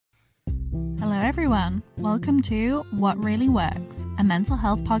everyone, welcome to What Really Works, a mental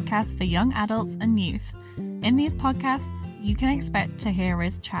health podcast for young adults and youth. In these podcasts, you can expect to hear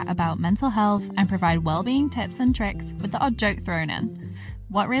us chat about mental health and provide well-being tips and tricks with the odd joke thrown in.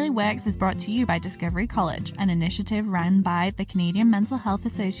 What Really Works is brought to you by Discovery College, an initiative run by the Canadian Mental Health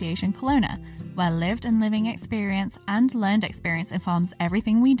Association Kelowna, where lived and living experience and learned experience informs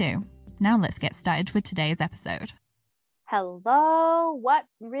everything we do. Now let's get started with today's episode. Hello, What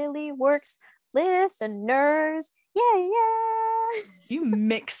Really Works listeners. Yeah. You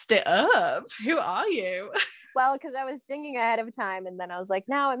mixed it up. Who are you? Well, because I was singing ahead of time and then I was like,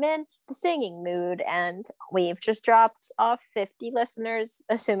 now I'm in the singing mood, and we've just dropped off 50 listeners,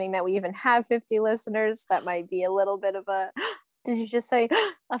 assuming that we even have 50 listeners. That might be a little bit of a did you just say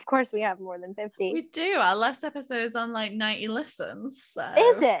of course we have more than 50? We do. Our last episode is on like 90 listens. So.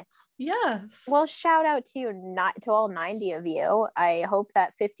 Is it? Yes. Well, shout out to you, not to all 90 of you. I hope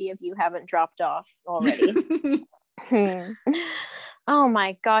that 50 of you haven't dropped off already. Oh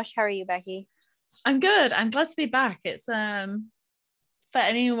my gosh, how are you, Becky? I'm good. I'm glad to be back. It's for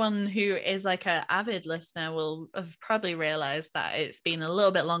anyone who is like an avid listener will have probably realized that it's been a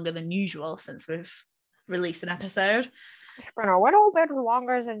little bit longer than usual since we've released an episode. It's been a little bit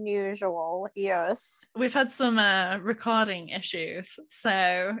longer than usual, yes. We've had some recording issues,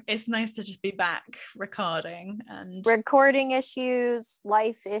 so it's nice to just be back recording. And recording issues,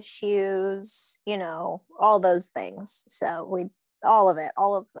 life issues, you know, all those things. So we all of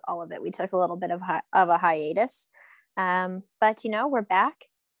it. We took a little bit of a hiatus, but you know, we're back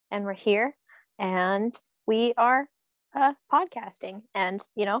and we're here and we are podcasting, and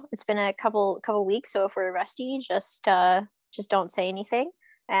you know, it's been a couple weeks, so if we're rusty, just don't say anything.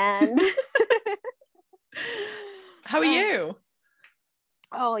 And how are you?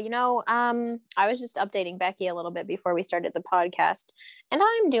 Oh, you know, I was just updating Becky a little bit before we started the podcast, and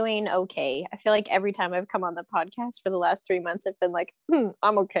I'm doing okay. I feel like every time I've come on the podcast for the last 3 months, I've been like,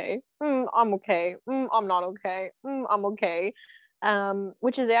 I'm okay. I'm okay. I'm not okay. I'm okay.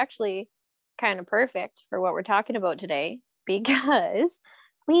 Which is actually kind of perfect for what we're talking about today, because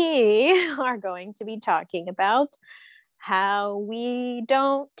we are going to be talking about how we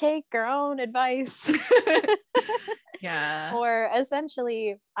don't take our own advice. Yeah. Or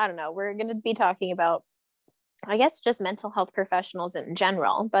essentially, I don't know, we're going to be talking about, I guess, just mental health professionals in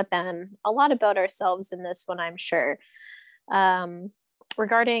general, but then a lot about ourselves in this one, I'm sure.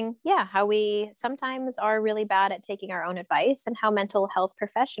 Regarding, how we sometimes are really bad at taking our own advice, and how mental health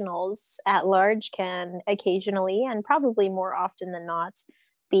professionals at large can occasionally, and probably more often than not,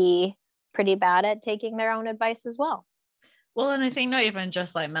 be pretty bad at taking their own advice as well. Well, and I think not even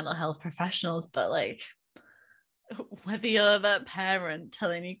just like mental health professionals, but like whether you're that parent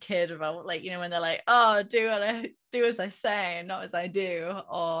telling your kid about, like, you know, when they're like, oh, do as I say and not as I do,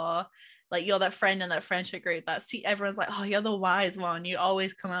 or like you're that friend in that friendship group that everyone's like, oh, you're the wise one, you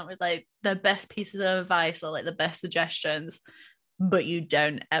always come out with like the best pieces of advice or like the best suggestions, but you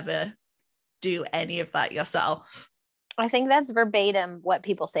don't ever do any of that yourself. I think that's verbatim what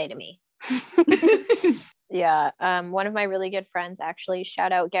people say to me. Yeah. One of my really good friends, actually,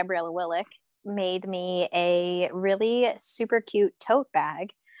 shout out Gabriella Willick, made me a really super cute tote bag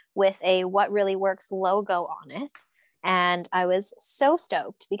with a What Really Works logo on it. And I was so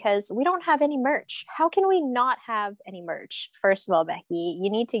stoked because we don't have any merch. How can we not have any merch? First of all, Becky,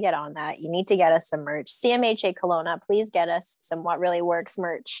 you need to get on that. You need to get us some merch. CMHA Kelowna, please get us some What Really Works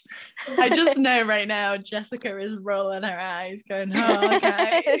merch. I just know right now Jessica is rolling her eyes going, oh,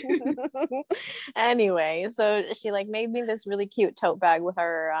 okay. Anyway, so she like made me this really cute tote bag with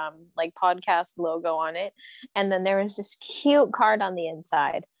our like podcast logo on it. And then there was this cute card on the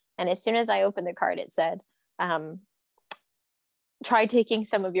inside. And as soon as I opened the card, it said, try taking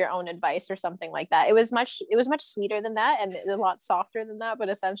some of your own advice or something like that. It was much sweeter than that and a lot softer than that, but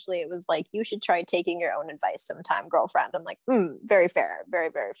essentially it was like, you should try taking your own advice sometime, girlfriend. I'm like, very fair, very,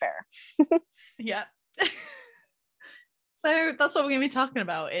 very fair. Yeah. So that's what we're going to be talking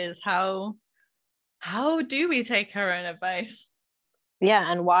about, is how do we take our own advice?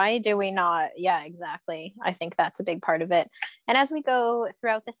 Yeah, and why do we not? Yeah, exactly. I think that's a big part of it. And as we go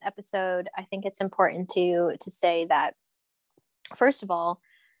throughout this episode, I think it's important to say that, first of all,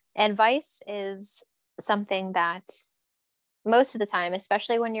 advice is something that most of the time,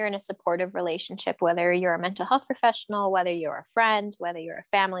 especially when you're in a supportive relationship, whether you're a mental health professional, whether you're a friend, whether you're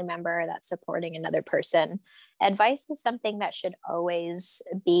a family member that's supporting another person, advice is something that should always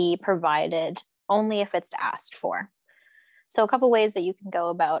be provided only if it's asked for. So a couple ways that you can go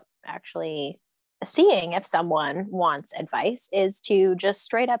about actually seeing if someone wants advice is to just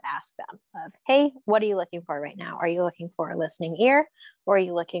straight up ask them of, hey, what are you looking for right now? Are you looking for a listening ear? Or are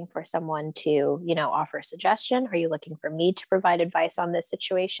you looking for someone to, offer a suggestion? Are you looking for me to provide advice on this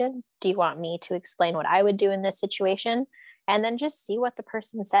situation? Do you want me to explain what I would do in this situation? And then just see what the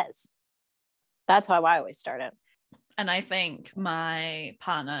person says. That's how I always start it. And I think my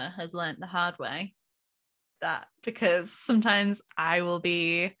partner has learned the hard way that, because sometimes I will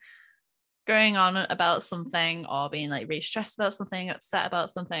be going on about something or being like really stressed about something, upset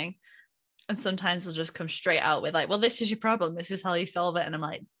about something, and sometimes they'll just come straight out with like, well, this is your problem, this is how you solve it. And I'm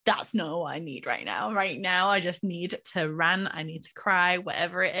like, that's not what I need right now. I just need to rant, I need to cry,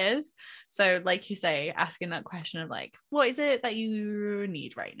 whatever it is. So like you say, asking that question of like, what is it that you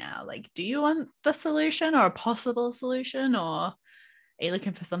need right now? Like, do you want the solution or a possible solution, or are you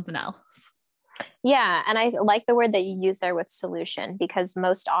looking for something else? Yeah. And I like the word that you use there with solution, because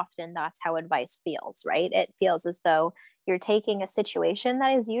most often that's how advice feels, right? It feels as though you're taking a situation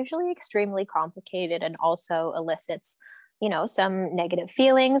that is usually extremely complicated and also elicits, some negative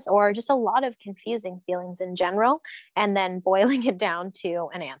feelings or just a lot of confusing feelings in general, and then boiling it down to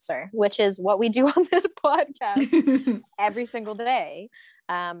an answer, which is what we do on this podcast every single day.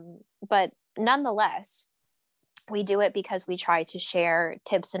 But nonetheless, we do it because we try to share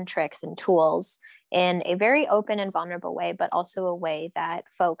tips and tricks and tools in a very open and vulnerable way, but also a way that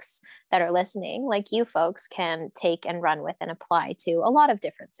folks that are listening, like you folks, can take and run with and apply to a lot of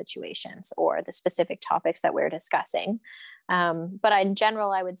different situations or the specific topics that we're discussing. But in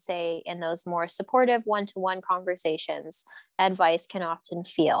general, I would say in those more supportive one-to-one conversations, advice can often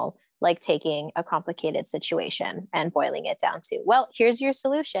feel like taking a complicated situation and boiling it down to, well, here's your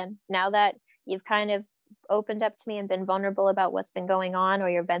solution. Now that you've kind of opened up to me and been vulnerable about what's been going on, or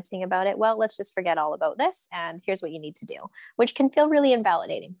you're venting about it, well, let's just forget all about this and here's what you need to do, which can feel really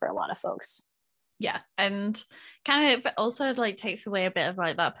invalidating for a lot of folks. Yeah. And kind of also like takes away a bit of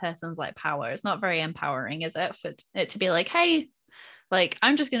like that person's like power. It's not very empowering, is it, for it to be like, hey, like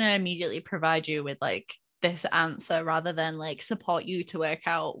I'm just going to immediately provide you with like this answer, rather than like support you to work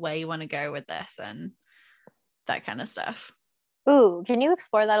out where you want to go with this and that kind of stuff. Ooh, can you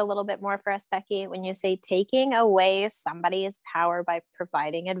explore that a little bit more for us, Becky? When you say taking away somebody's power by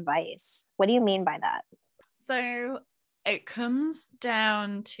providing advice, what do you mean by that? So it comes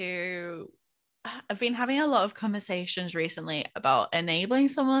down to, I've been having a lot of conversations recently about enabling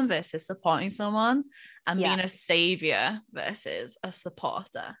someone versus supporting someone, and being a savior versus a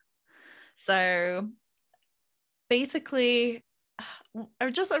supporter. So basically,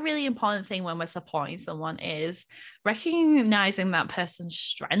 just a really important thing when we're supporting someone is recognizing that person's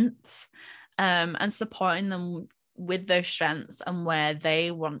strengths, and supporting them with those strengths and where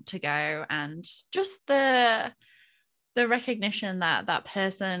they want to go, and just the recognition that that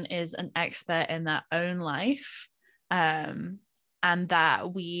person is an expert in their own life, and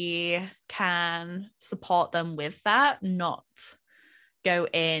that we can support them with that, not go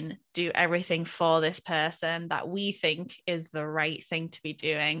in, do everything for this person that we think is the right thing to be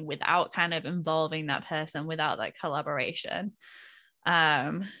doing without kind of involving that person, without that collaboration,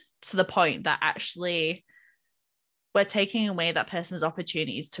 to the point that actually we're taking away that person's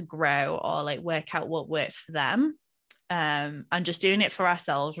opportunities to grow or like work out what works for them, and just doing it for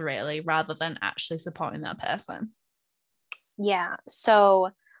ourselves really, rather than actually supporting that person. Yeah. So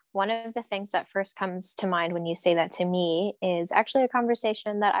one of the things that first comes to mind when you say that to me is actually a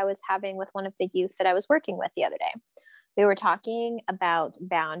conversation that I was having with one of the youth that I was working with the other day. We were talking about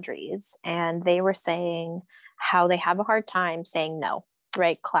boundaries, and they were saying how they have a hard time saying no,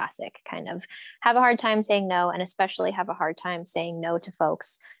 right? Classic kind of have a hard time saying no, and especially have a hard time saying no to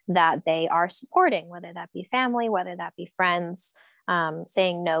folks that they are supporting, whether that be family, whether that be friends.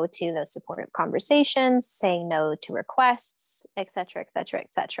 Saying no to those supportive conversations, saying no to requests, et cetera, et cetera,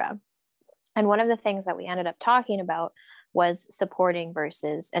 et cetera. And one of the things that we ended up talking about was supporting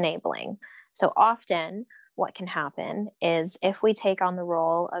versus enabling. So often what can happen is if we take on the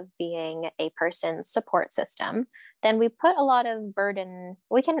role of being a person's support system, then we put a lot of burden,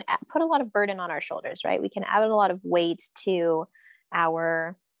 we can put a lot of burden on our shoulders, right? We can add a lot of weight to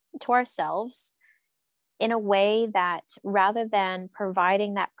ourselves, in a way that rather than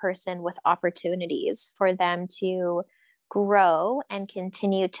providing that person with opportunities for them to grow and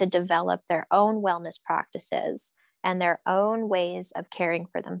continue to develop their own wellness practices and their own ways of caring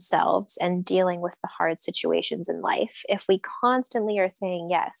for themselves and dealing with the hard situations in life, if we constantly are saying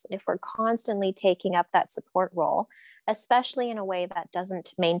yes, and if we're constantly taking up that support role, especially in a way that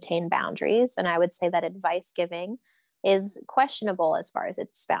doesn't maintain boundaries, and I would say that advice giving is questionable as far as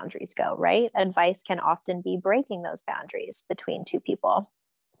its boundaries go, right? Advice can often be breaking those boundaries between two people.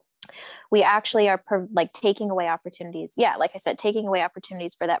 we actually are like taking away opportunities. Yeah, like I said, taking away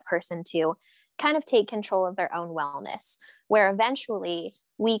opportunities for that person to kind of take control of their own wellness, where eventually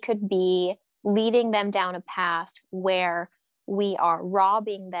we could be leading them down a path where we are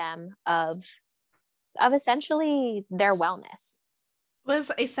robbing them of essentially their wellness.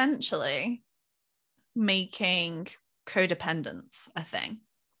 Was essentially making codependence a thing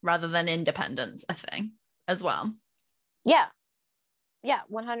rather than independence a thing as well. Yeah. Yeah,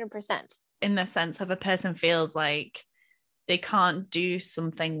 100%. In the sense of a person feels like they can't do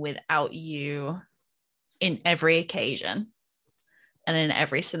something without you in every occasion and in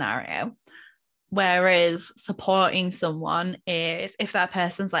every scenario. Whereas supporting someone is if that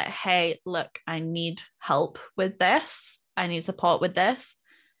person's like, hey, look, I need help with this, I need support with this,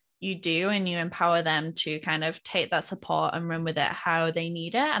 you do, and you empower them to kind of take that support and run with it how they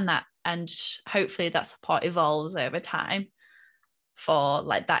need it, and hopefully that support evolves over time for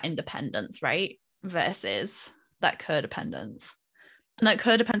like that independence, right? Versus that codependence. And that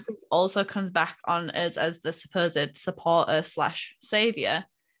codependence also comes back on us as the supposed supporter slash savior,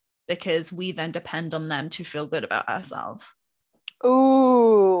 because we then depend on them to feel good about ourselves.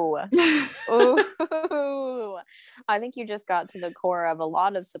 Ooh. Ooh. I think you just got to the core of a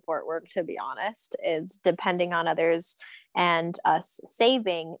lot of support work, to be honest, is depending on others and us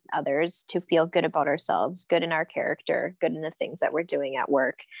saving others to feel good about ourselves, good in our character, good in the things that we're doing at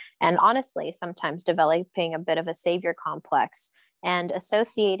work. And honestly, sometimes developing a bit of a savior complex and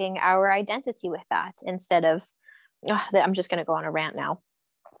associating our identity with that instead of, I'm just going to go on a rant now,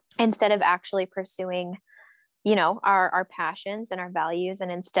 instead of actually pursuing our passions and our values,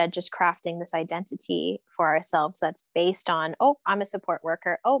 and instead just crafting this identity for ourselves that's based on, oh, I'm a support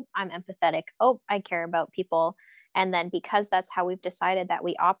worker, oh, I'm empathetic, oh, I care about people. And then because that's how we've decided that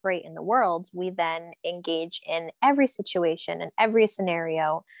we operate in the world, we then engage in every situation and every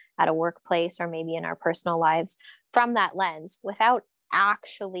scenario at a workplace or maybe in our personal lives from that lens without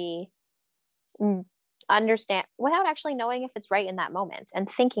actually without actually knowing if it's right in that moment and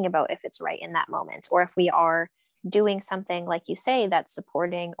thinking about if it's right in that moment, or if we are doing something, like you say, that's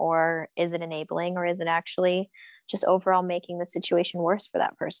supporting, or is it enabling, or is it actually just overall making the situation worse for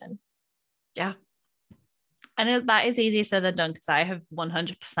that person. Yeah. And that is easier said than done, because I have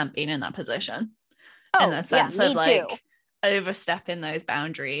 100% been in that position. In the sense of like overstepping those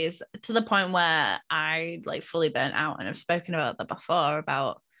boundaries to the point where I like fully burnt out. And I've spoken about that before,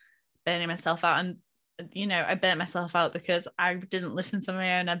 about burning myself out. And I burnt myself out because I didn't listen to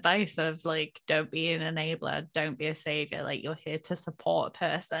my own advice of like, don't be an enabler, don't be a savior. Like, you're here to support a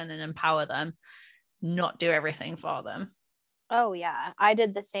person and empower them, not do everything for them. Oh yeah, I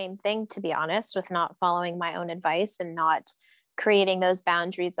did the same thing, to be honest, with not following my own advice and not creating those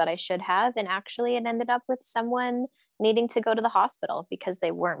boundaries that I should have. And actually it ended up with someone needing to go to the hospital because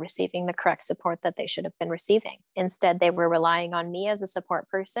they weren't receiving the correct support that they should have been receiving. Instead, they were relying on me as a support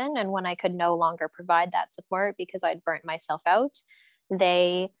person. And when I could no longer provide that support because I'd burnt myself out,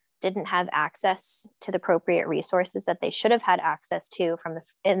 they didn't have access to the appropriate resources that they should have had access to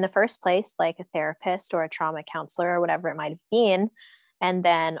in the first place, like a therapist or a trauma counselor or whatever it might have been. And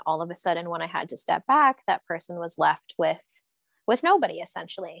then all of a sudden, when I had to step back, that person was left with nobody,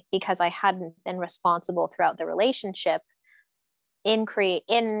 essentially, because I hadn't been responsible throughout the relationship in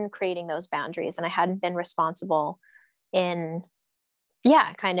creating those boundaries, and I hadn't been responsible in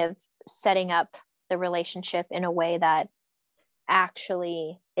kind of setting up the relationship in a way that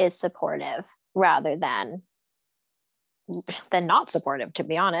actually is supportive rather than not supportive, to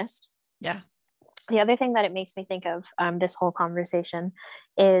be honest. Yeah. The other thing that it makes me think of, this whole conversation,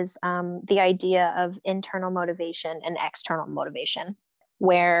 is the idea of internal motivation and external motivation,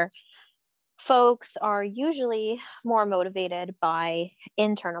 where folks are usually more motivated by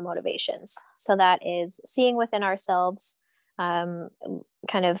internal motivations. So that is seeing within ourselves,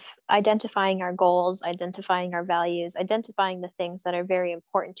 kind of identifying our goals, identifying our values, identifying the things that are very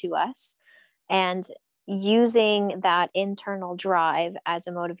important to us, and using that internal drive as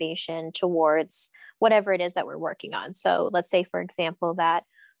a motivation towards whatever it is that we're working on. So let's say, for example, that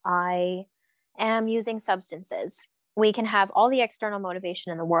I am using substances. We can have all the external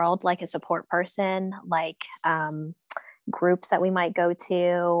motivation in the world, like a support person, like groups that we might go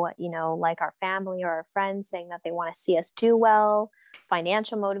to, like our family or our friends saying that they want to see us do well,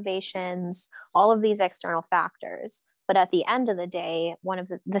 financial motivations, all of these external factors. But at the end of the day, one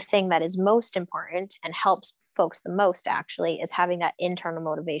of the thing that is most important and helps folks the most actually is having that internal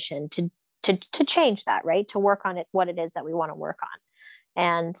motivation to change that, right? To work on it, what it is that we want to work on.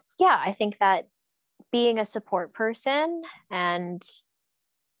 And yeah, I think that being a support person, and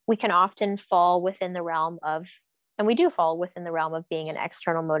we can often fall within the realm of And we do fall within the realm of being an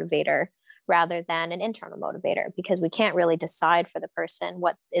external motivator rather than an internal motivator, because we can't really decide for the person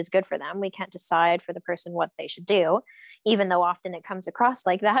what is good for them. We can't decide for the person what they should do, even though often it comes across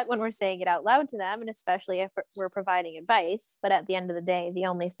like that when we're saying it out loud to them, and especially if we're providing advice. But at the end of the day, the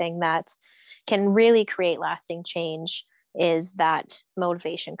only thing that can really create lasting change is that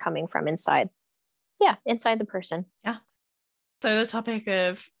motivation coming from inside. Yeah, inside the person. Yeah. So the topic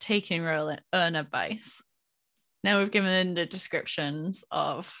of taking real earn advice. Now we've given the descriptions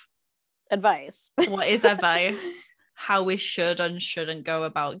of advice. What is advice? How we should and shouldn't go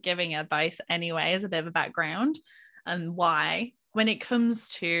about giving advice anyway, as a bit of a background, and why. When it comes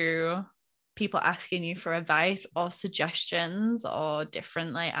to people asking you for advice or suggestions or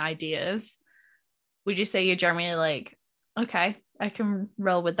different like ideas, would you say you're generally like, okay, I can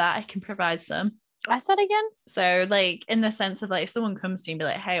roll with that, I can provide some? Ask that again. So like in the sense of like someone comes to you and be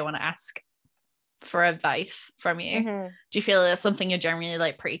like, hey, I want to ask for advice from you. Do you feel it's something you're generally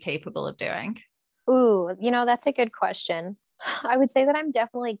like pretty capable of doing? Ooh, that's a good question. I would say that I'm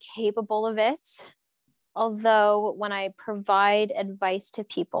definitely capable of it. Although when I provide advice to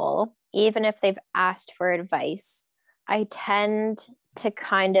people, even if they've asked for advice, I tend to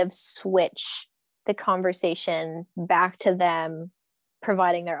kind of switch the conversation back to them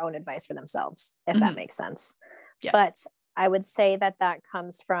providing their own advice for themselves, if that makes sense. Yeah. But I would say that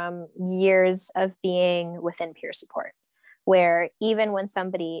comes from years of being within peer support, where even when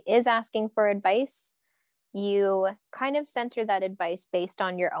somebody is asking for advice, you kind of center that advice based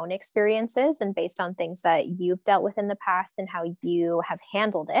on your own experiences and based on things that you've dealt with in the past and how you have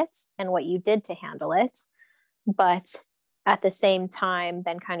handled it and what you did to handle it. But at the same time,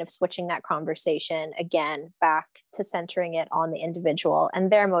 then kind of switching that conversation again back to centering it on the individual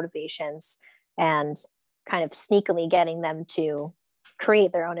and their motivations, and kind of sneakily getting them to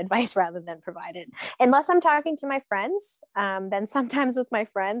create their own advice rather than provide it. Unless I'm talking to my friends, then sometimes with my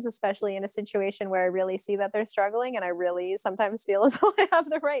friends, especially in a situation where I really see that they're struggling and I really sometimes feel as though I have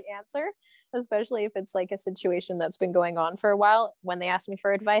the right answer, especially if it's like a situation that's been going on for a while, when they ask me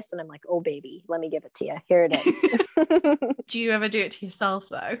for advice, then I'm like, oh baby, let me give it to you. Here it is. Do you ever do it to yourself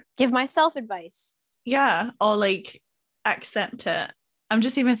though? Give myself advice. Yeah, or like accept it. I'm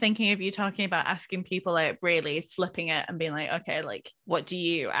just even thinking of you talking about asking people, like really flipping it and being like, okay, like what do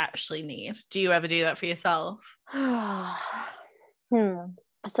you actually need? Do you ever do that for yourself? So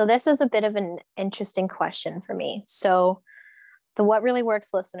this is a bit of an interesting question for me. So the What Really Works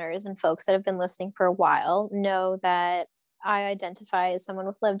listeners and folks that have been listening for a while know that I identify as someone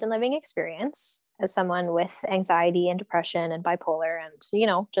with lived and living experience, as someone with anxiety and depression and bipolar and,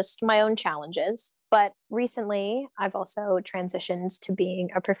 just my own challenges. But recently, I've also transitioned to being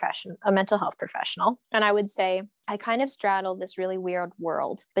a mental health professional. And I would say I kind of straddle this really weird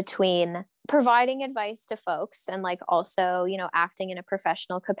world between providing advice to folks and like also, acting in a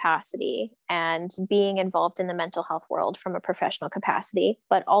professional capacity and being involved in the mental health world from a professional capacity,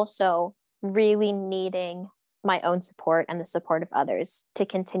 but also really needing my own support and the support of others to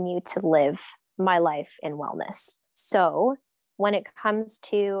continue to live my life in wellness. So when it comes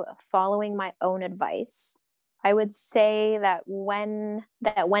to following my own advice, I would say that when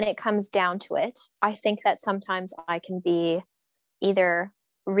it comes down to it, I think that sometimes I can be either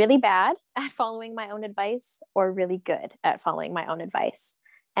really bad at following my own advice or really good at following my own advice.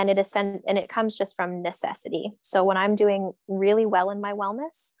 And it comes just from necessity. So when I'm doing really well in my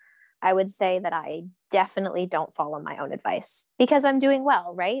wellness, I would say that I definitely don't follow my own advice because I'm doing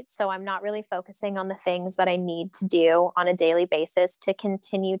well, right? So I'm not really focusing on the things that I need to do on a daily basis to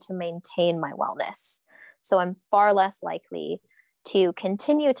continue to maintain my wellness. So I'm far less likely to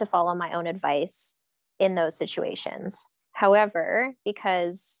continue to follow my own advice in those situations. However,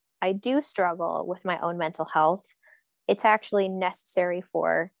 because I do struggle with my own mental health, it's actually necessary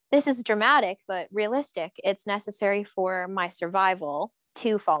this is dramatic, but realistic. It's necessary for my survival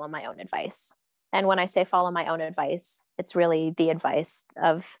to follow my own advice. And when I say follow my own advice, it's really the advice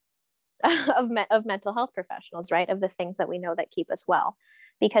of mental health professionals, right? Of the things that we know that keep us well,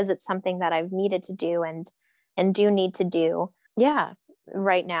 because it's something that I've needed to do and do need to do. Yeah.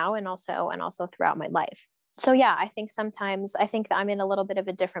 Right now. And also throughout my life. So yeah, I think I'm in a little bit of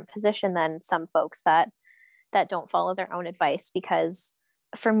a different position than some folks that don't follow their own advice, because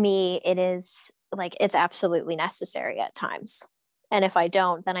for me, it is like, it's absolutely necessary at times. And if I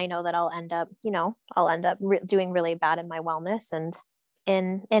don't, then I know that I'll end up doing really bad in my wellness and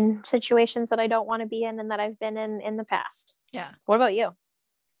in situations that I don't want to be in and that I've been in the past. Yeah. What about you?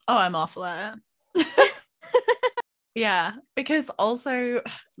 Oh, I'm awful at it. Yeah, because also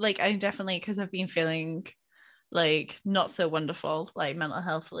like I definitely, because I've been feeling like not so wonderful, like mental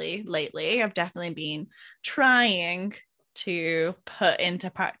healthily lately. I've definitely been trying to put into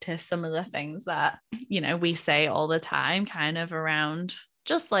practice some of the things that, you know, we say all the time, kind of around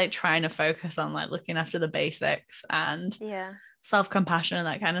just like trying to focus on like looking after the basics and self-compassion and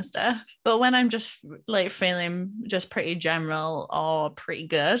that kind of stuff. But when I'm just like feeling just pretty general or pretty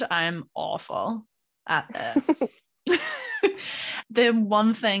good, I'm awful at it. The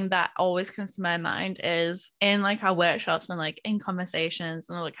one thing that always comes to my mind is in like our workshops and like in conversations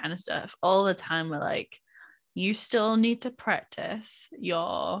and all that kind of stuff, all the time we're like, you still need to practice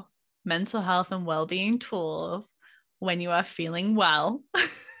your mental health and well-being tools when you are feeling well.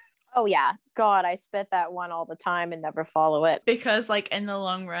 Oh yeah, God, I spit that one all the time and never follow it. Because like in the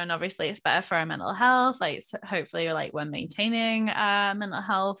long run, obviously it's better for our mental health. Like hopefully like we're maintaining mental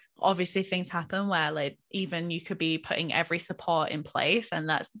health. Obviously things happen where like even you could be putting every support in place and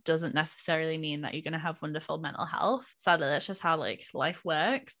that doesn't necessarily mean that you're going to have wonderful mental health. Sadly, that's just how like life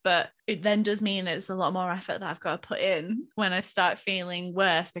works. But it then does mean it's a lot more effort that I've got to put in when I start feeling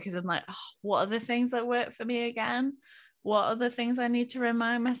worse, because I'm like, oh, what are the things that work for me again? What are the things I need to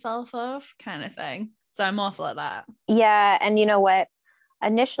remind myself of, kind of thing. So I'm awful at that. Yeah. And you know what?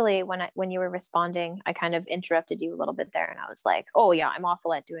 Initially, when you were responding, I kind of interrupted you a little bit there, and I was like, oh yeah, I'm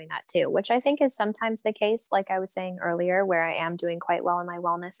awful at doing that too, which I think is sometimes the case, like I was saying earlier, where I am doing quite well in my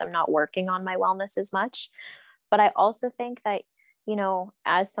wellness. I'm not working on my wellness as much. But I also think that, you know,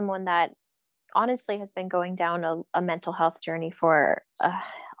 as someone that honestly has been going down a mental health journey for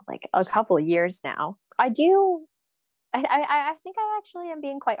like a couple of years now, I think I actually am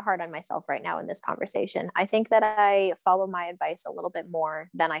being quite hard on myself right now in this conversation. I think that I follow my advice a little bit more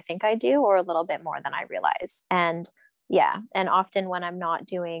than I think I do, or a little bit more than I realize. And yeah, and often when I'm not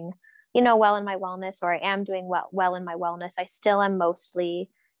doing, you know, well in my wellness, or I am doing well in my wellness, I still am mostly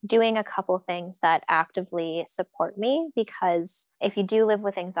doing a couple things that actively support me. Because if you do live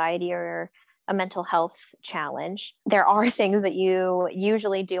with anxiety or a mental health challenge, there are things that you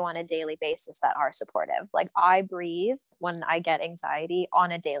usually do on a daily basis that are supportive. Like I breathe when I get anxiety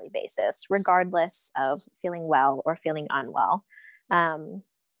on a daily basis, regardless of feeling well or feeling unwell.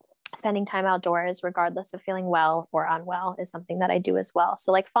 Spending time outdoors, regardless of feeling well or unwell, is something that I do as well.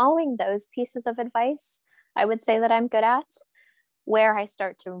 So like following those pieces of advice, I would say that I'm good at. Where I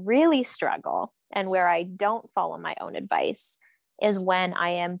start to really struggle and where I don't follow my own advice is when I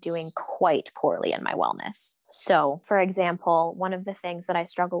am doing quite poorly in my wellness. So, for example, one of the things that I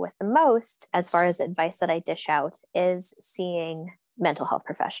struggle with the most, as far as advice that I dish out, is seeing mental health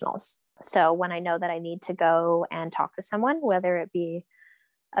professionals. So, when I know that I need to go and talk to someone, whether it be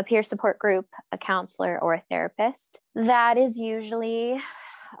a peer support group, a counselor, or a therapist, that is usually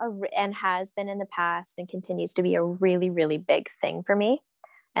and has been in the past and continues to be a really, really big thing for me,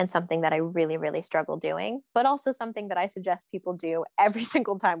 and something that I really, really struggle doing, but also something that I suggest people do every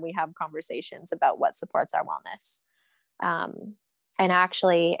single time we have conversations about what supports our wellness. And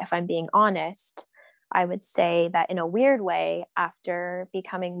actually, if I'm being honest, I would say that in a weird way, after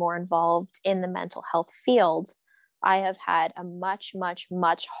becoming more involved in the mental health field, I have had a much, much,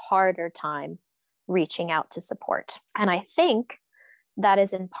 much harder time reaching out to support. And I think that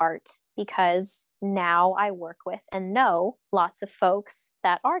is in part because now I work with and know lots of folks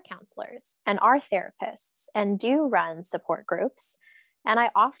that are counselors and are therapists and do run support groups. And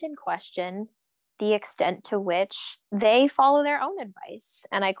I often question the extent to which they follow their own advice.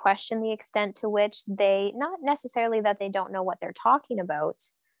 And I question the extent to which they, not necessarily that they don't know what they're talking about,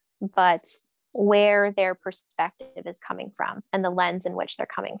 but where their perspective is coming from and the lens in which they're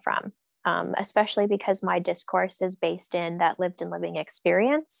coming from. Especially because my discourse is based in that lived and living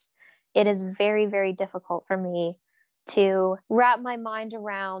experience. It is very, very difficult for me to wrap my mind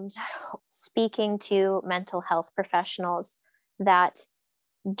around speaking to mental health professionals that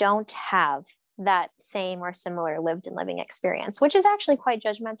don't have that same or similar lived and living experience, which is actually quite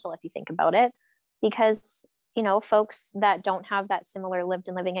judgmental if you think about it, because you know, folks that don't have that similar lived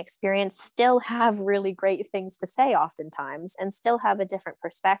and living experience still have really great things to say oftentimes, and still have a different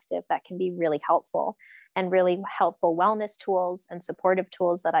perspective that can be really helpful, and really helpful wellness tools and supportive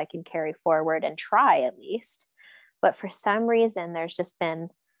tools that I can carry forward and try at least. But for some reason, there's just been,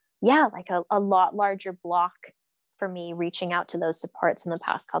 like a lot larger block for me reaching out to those supports in the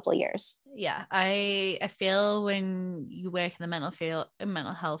past couple of years. Yeah, I feel when you work in the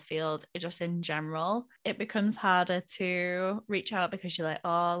mental health field, it just in general, it becomes harder to reach out, because you're like,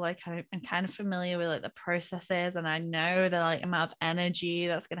 oh, like I'm kind of familiar with like the processes, and I know the like amount of energy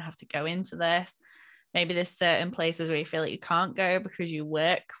that's going to have to go into this. Maybe there's certain places where you feel like you can't go because you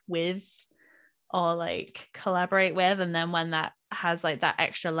work with or like collaborate with. And then when that has like that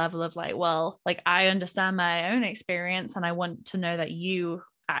extra level of like, well, like I understand my own experience and I want to know that you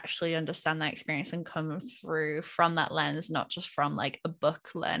actually understand that experience and come through from that lens, not just from like a book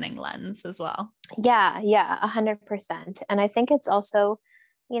learning lens as well. Yeah, 100%. And I think it's also,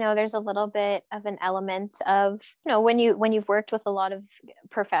 there's a little bit of an element of, when you've worked with a lot of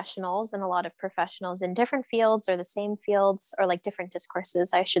professionals and a lot of professionals in different fields or the same fields or like different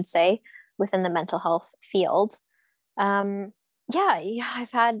discourses, I should say, within the mental health field. Yeah,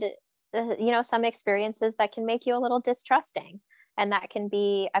 I've had, some experiences that can make you a little distrusting. And that can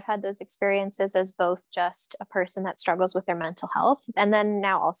be, I've had those experiences as both just a person that struggles with their mental health, and then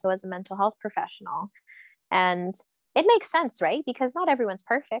now also as a mental health professional. And it makes sense, right? Because not everyone's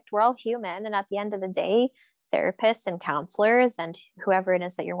perfect. We're all human. And at the end of the day, therapists and counselors and whoever it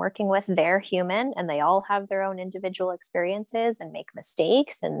is that you're working with, they're human and they all have their own individual experiences and make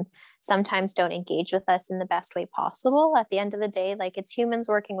mistakes and sometimes don't engage with us in the best way possible. At the end of the day, like, it's humans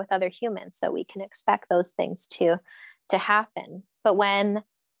working with other humans. So we can expect those things to happen. But when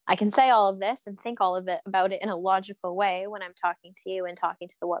I can say all of this and think all of it about it in a logical way when I'm talking to you and talking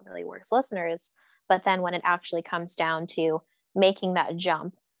to the What Really Works listeners, but then when it actually comes down to making that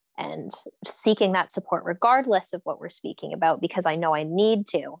jump and seeking that support regardless of what we're speaking about, because I know I need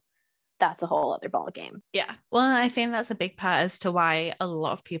to, that's a whole other ball game. Yeah. Well, I think that's a big part as to why a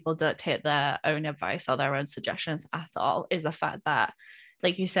lot of people don't take their own advice or their own suggestions at all, is the fact that,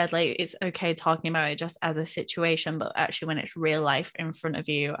 like you said, like it's okay talking about it just as a situation, but actually when it's real life in front of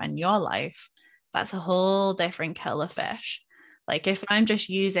you and your life, that's a whole different kettle of fish. Like if I'm just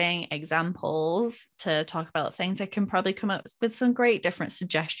using examples to talk about things, I can probably come up with some great different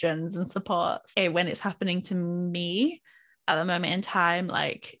suggestions and support. When it's happening to me at the moment in time,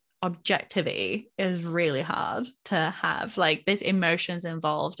 like objectivity is really hard to have. Like there's emotions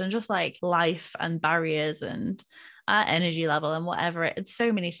involved and just like life and barriers and energy level and whatever. It's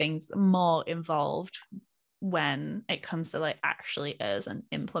so many things more involved when it comes to like actually is and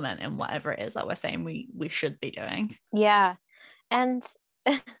implementing whatever it is that we're saying we should be doing. Yeah. And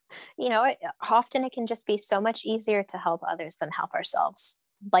often it can just be so much easier to help others than help ourselves,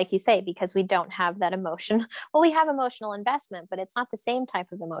 like you say, because we don't have that emotion. Well, we have emotional investment, but it's not the same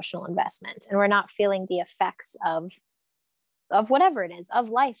type of emotional investment, and we're not feeling the effects of whatever it is, of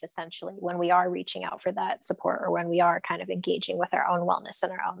life, essentially, when we are reaching out for that support or when we are kind of engaging with our own wellness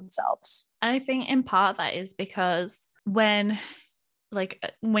and our own selves. And I think in part that is because when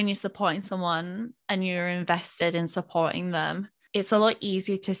you're supporting someone and you're invested in supporting them, it's a lot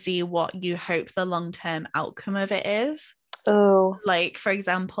easier to see what you hope the long-term outcome of it is. Oh, like for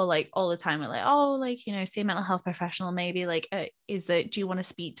example, like all the time we're like, oh, like, see a mental health professional, maybe like do you want to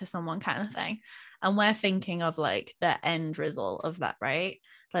speak to someone kind of thing, and we're thinking of like the end result of that, right?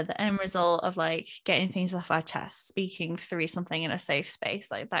 Like the end result of like getting things off our chest, speaking through something in a safe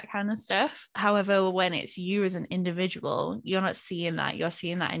space, like that kind of stuff. However, when it's you as an individual, you're not seeing that. You're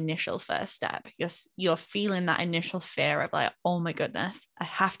seeing that initial first step. You're feeling that initial fear of like, oh my goodness, I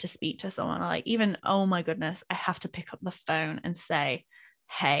have to speak to someone. Or like even, oh my goodness, I have to pick up the phone and say,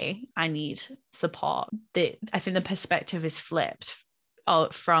 hey, I need support. I think the perspective is flipped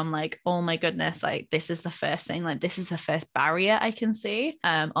from like, oh my goodness, like this is the first thing, like this is the first barrier I can see,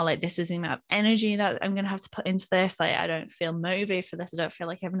 or like this is the amount of energy that I'm gonna have to put into this, like I don't feel motivated for this, I don't feel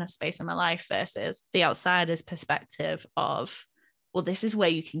like I have enough space in my life, versus the outsider's perspective of, well, this is where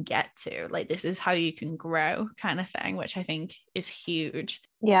you can get to, like this is how you can grow kind of thing, which I think is huge.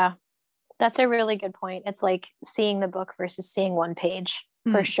 Yeah, that's a really good point. It's like seeing the book versus seeing one page,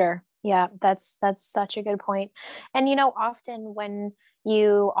 for sure. Yeah, that's such a good point. And often when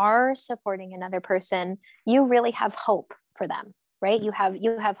you are supporting another person, you really have hope for them, right? You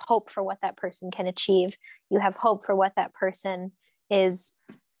have hope for what that person can achieve. You have hope for what that person is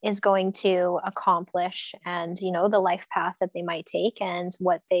going to accomplish, and the life path that they might take and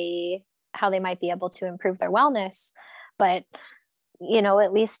how they might be able to improve their wellness. But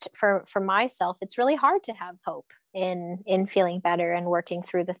at least for myself, it's really hard to have hope in feeling better and working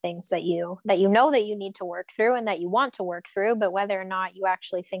through the things that you know that you need to work through and that you want to work through, but whether or not you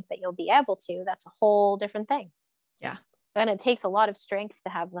actually think that you'll be able to, that's a whole different thing. Yeah. And it takes a lot of strength to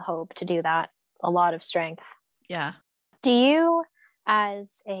have the hope to do that. A lot of strength. Yeah. Do you,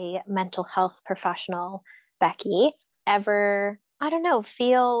 as a mental health professional, Becky, ever, I don't know,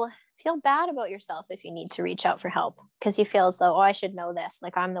 feel bad about yourself if you need to reach out for help because you feel as though, oh, I should know this.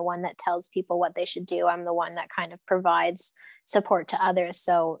 Like I'm the one that tells people what they should do. I'm the one that kind of provides support to others.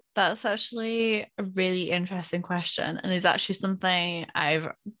 So that's actually a really interesting question, and is actually something I've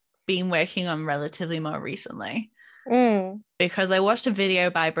been working on relatively more recently. Because I watched a video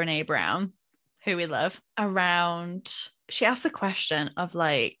by Brene Brown who we love, around, she asked the question of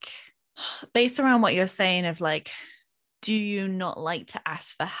like, based around what you're saying of like, do you not like to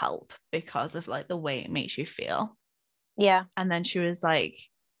ask for help because of like the way it makes you feel? Yeah. And then she was like,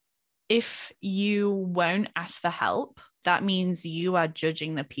 if you won't ask for help, that means you are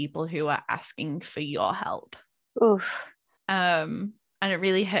judging the people who are asking for your help. Oof. And it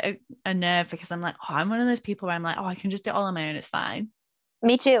really hit a nerve because I'm like, oh, I'm one of those people where I'm like, oh, I can just do it all on my own. It's fine.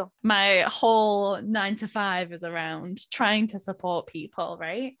 Me too. My whole 9 to 5 is around trying to support people,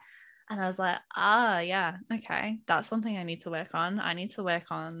 right? And I was like, yeah, okay, that's something I need to work on. I need to work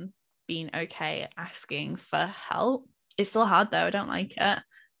on being okay asking for help. It's still hard though. I don't like it,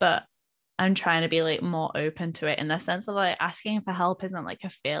 but I'm trying to be like more open to it in the sense of like asking for help isn't like a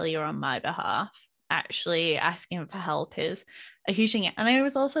failure on my behalf. Actually, asking for help is a huge thing. And I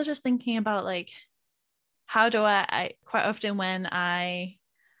was also just thinking about like, how do I quite often when I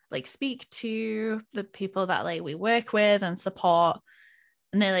like speak to the people that like we work with and support,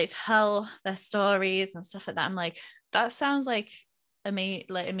 and they like tell their stories and stuff like that, I'm like, that sounds like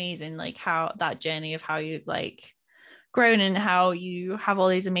amazing, like how that journey of how you've like grown and how you have all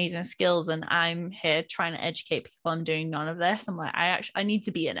these amazing skills, and I'm here trying to educate people. I'm doing none of this. I'm like, I need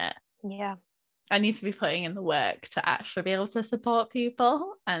to be in it. Yeah. I need to be putting in the work to actually be able to support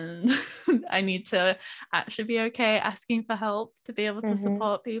people, and I need to actually be okay asking for help to be able to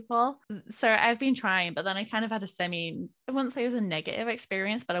support people. So I've been trying, but then I kind of had I wouldn't say it was a negative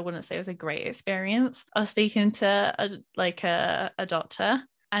experience, but I wouldn't say it was a great experience. I was speaking to a doctor,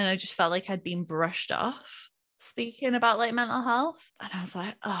 and I just felt like I'd been brushed off speaking about like mental health. And I was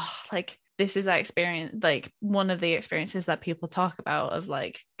like, oh, like this is that experience, like one of the experiences that people talk about of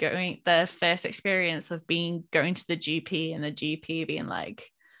like their first experience of going to the GP, and the GP being like,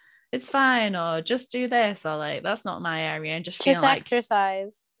 it's fine, or just do this, or like that's not my area, and just feeling like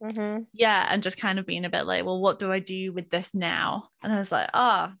exercise. Yeah, and just kind of being a bit like, well, what do I do with this now? And I was like,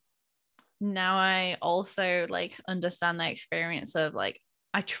 now I also like understand the experience of like,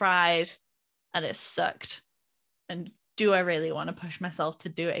 I tried and it sucked, and do I really want to push myself to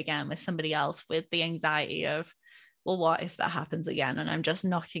do it again with somebody else, with the anxiety of, well, what if that happens again? And I'm just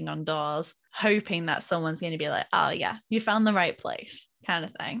knocking on doors, hoping that someone's going to be like, oh yeah, you found the right place, kind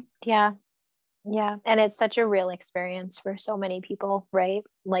of thing. Yeah. Yeah. And it's such a real experience for so many people, right?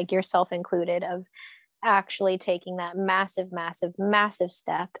 Like yourself included, of actually taking that massive, massive, massive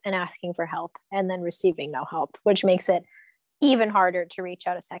step and asking for help and then receiving no help, which makes it even harder to reach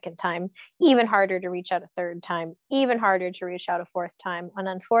out a second time, even harder to reach out a third time, even harder to reach out a fourth time. And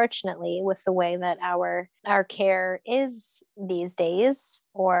unfortunately, with the way that our care is these days,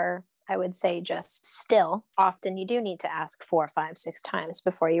 or I would say just still, often you do need to ask 4, 5, 6 times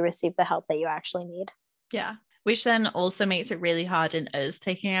before you receive the help that you actually need. Yeah. Which then also makes it really hard in us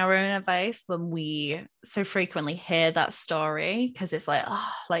taking our own advice when we so frequently hear that story, because it's like,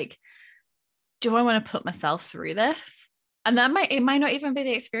 oh, like, do I want to put myself through this? And it might not even be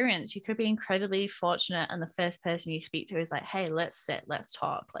the experience. You could be incredibly fortunate, and the first person you speak to is like, hey, let's sit, let's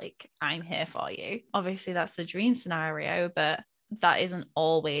talk. Like, I'm here for you. Obviously, that's the dream scenario, but that isn't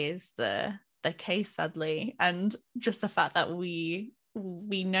always the case, sadly. And just the fact that we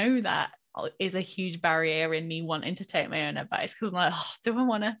know that is a huge barrier in me wanting to take my own advice, because I'm like, oh, do I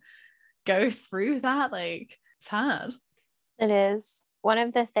want to go through that? Like, it's hard. It is. One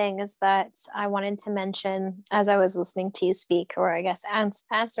of the things that I wanted to mention as I was listening to you speak, or I guess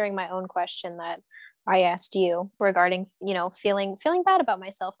answering my own question that I asked you regarding, feeling bad about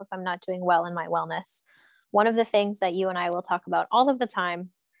myself if I'm not doing well in my wellness. One of the things that you and I will talk about all of the time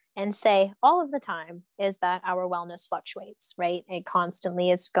and say all of the time is that our wellness fluctuates, right? It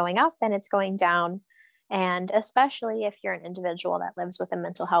constantly is going up and it's going down. And especially if you're an individual that lives with a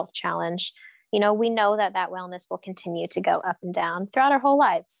mental health challenge, we know that wellness will continue to go up and down throughout our whole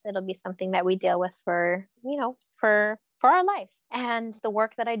lives. It'll be something that we deal with for our life. And the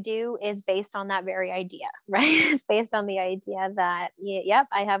work that I do is based on that very idea, right? It's based on the idea that, yep,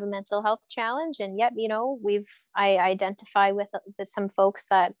 I have a mental health challenge. And yep, I identify with some folks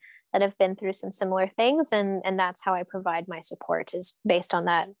that have been through some similar things. And that's how I provide my support, is based on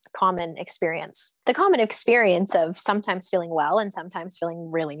that common experience. The common experience of sometimes feeling well and sometimes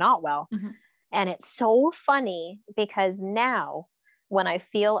feeling really not well. Mm-hmm. And it's so funny because now when I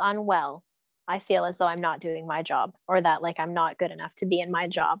feel unwell, I feel as though I'm not doing my job, or that like I'm not good enough to be in my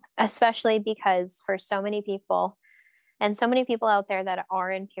job, especially because for so many people, and so many people out there that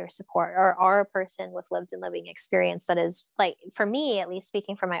are in peer support or are a person with lived and living experience that is, like, for me, at least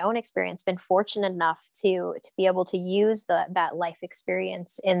speaking from my own experience, been fortunate enough to be able to use that life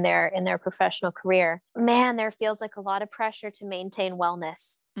experience in their professional career. Man, there feels like a lot of pressure to maintain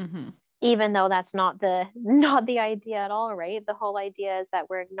wellness. Mm-hmm. even though that's not the idea at all, right? The whole idea is that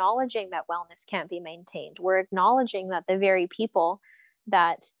we're acknowledging that wellness can't be maintained. We're acknowledging that the very people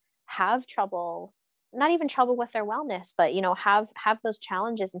that have trouble, not even trouble with their wellness, but have those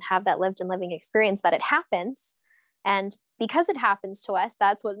challenges and have that lived and living experience, that it happens. And because it happens to us,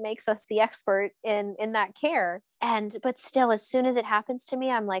 that's what makes us the expert in that care. And but still, as soon as it happens to me,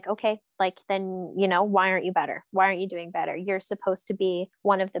 I'm like, okay, like, then why aren't you better? Why aren't you doing better? You're supposed to be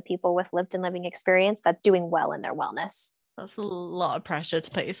one of the people with lived and living experience that's doing well in their wellness. That's a lot of pressure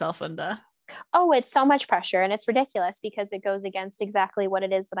to put yourself under. Oh, it's so much pressure, and it's ridiculous because it goes against exactly what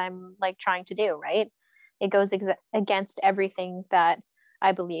it is that I'm like trying to do, right? It goes against everything that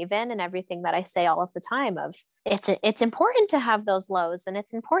I believe in and everything that I say all of the time. Of it's important to have those lows, and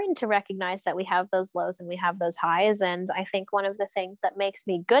it's important to recognize that we have those lows and we have those highs. And I think one of the things that makes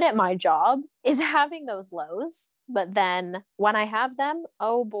me good at my job is having those lows. But then when I have them,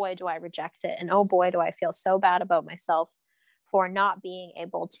 oh boy, do I reject it. And oh boy, do I feel so bad about myself for not being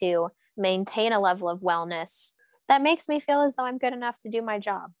able to maintain a level of wellness that makes me feel as though I'm good enough to do my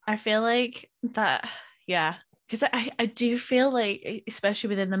job. I feel like that, yeah. Because I do feel like, especially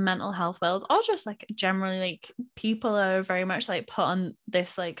within the mental health world, or just like generally, like people are very much like put on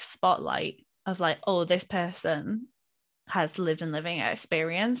this like spotlight of like, oh, this person has lived and living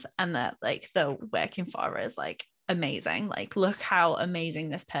experience, and that like they're working for is like amazing. Like, look how amazing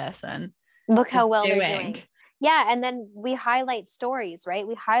this person. Look how well they're doing. Yeah. And then we highlight stories, right?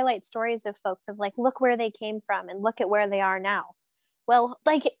 We highlight stories of folks of like, look where they came from and look at where they are now. Well,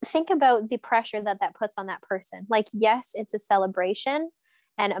 like, think about the pressure that puts on that person. Like, yes, it's a celebration,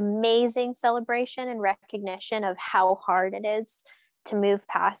 an amazing celebration and recognition of how hard it is to move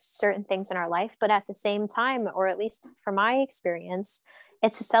past certain things in our life. But at the same time, or at least from my experience,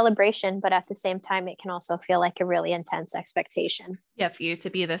 it's a celebration, but at the same time, it can also feel like a really intense expectation. Yeah, for you to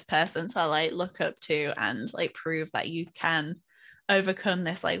be this person to like look up to and like prove that you can overcome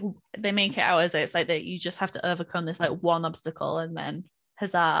this. Like, they make it out as it's like that you just have to overcome this like one obstacle, and then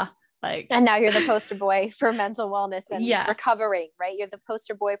huzzah. Like, and now you're the poster boy for mental wellness and recovering, right? You're the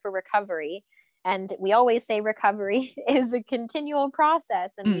poster boy for recovery. And we always say recovery is a continual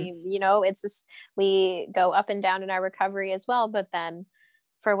process. And it's just, we go up and down in our recovery as well. But then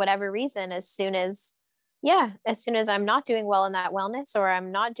for whatever reason, as soon as I'm not doing well in that wellness, or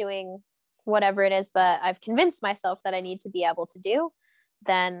I'm not doing whatever it is that I've convinced myself that I need to be able to do,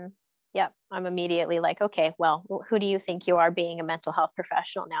 then I'm immediately like, okay, well, who do you think you are being a mental health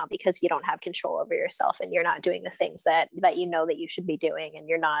professional now? Because you don't have control over yourself and you're not doing the things that you know that you should be doing. And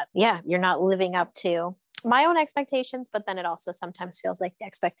you're not living up to my own expectations, but then it also sometimes feels like the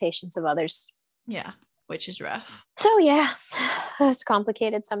expectations of others. Yeah, which is rough. So yeah, it's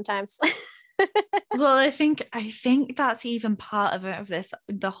complicated sometimes. Well, I think that's even part of this,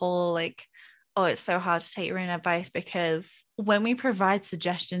 the whole like, oh, it's so hard to take your own advice, because when we provide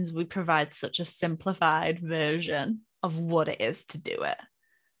suggestions, we provide such a simplified version of what it is to do it.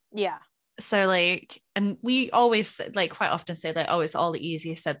 Yeah. So like, and we always like quite often say like, oh, it's all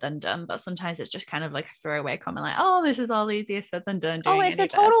easier said than done, but sometimes it's just kind of like a throwaway comment, like, oh, this is all easier said than done. Oh, it's a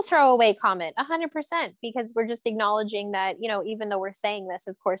total throwaway comment, 100%, because we're just acknowledging that, even though we're saying this,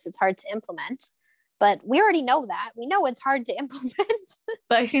 of course, it's hard to implement. But we already know that. We know it's hard to implement.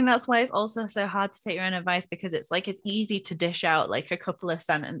 But I think that's why it's also so hard to take your own advice, because it's like, it's easy to dish out like a couple of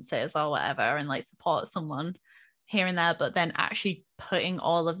sentences or whatever and like support someone here and there. But then actually putting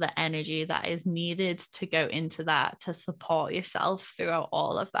all of the energy that is needed to go into that, to support yourself throughout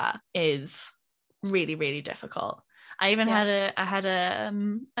all of that, is really, really difficult. I even had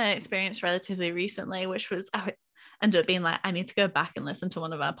an experience relatively recently, which was, ended up being like, I need to go back and listen to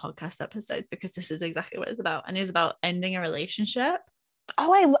one of our podcast episodes, because this is exactly what it's about. And it was about ending a relationship.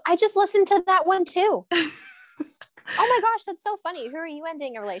 Oh, I just listened to that one too. Oh my gosh, that's so funny. Who are you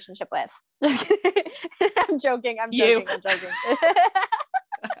ending a relationship with? I'm joking.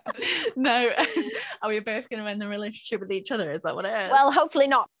 No. Are we both going to end the relationship with each other? Is that what it is? Well, hopefully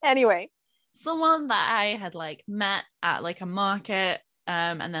not. Anyway. Someone that I had like met at like a market,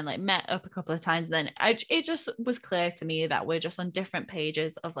 and then like met up a couple of times. Then it just was clear to me that we're just on different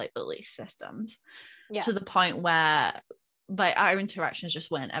pages of like belief systems, to the point where like our interactions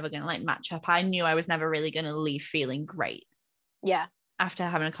just weren't ever going to like match up. I knew I was never really going to leave feeling great. Yeah. After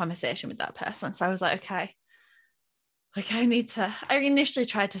having a conversation with that person. So I was like, okay, like I initially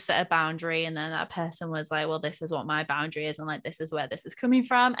tried to set a boundary, and then that person was like, well, this is what my boundary is, and like, this is where this is coming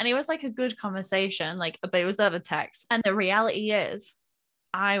from. And it was like a good conversation, like, but it was over text. And the reality is,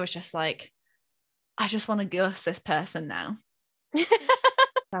 I was just like, I just want to ghost this person now. I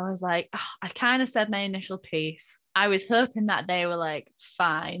was like, oh, I kind of said my initial piece. I was hoping that they were like,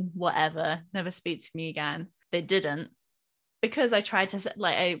 fine, whatever, never speak to me again. They didn't, because I tried to set,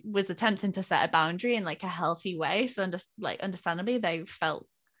 like, I was attempting to set a boundary in like a healthy way. So understandably, they felt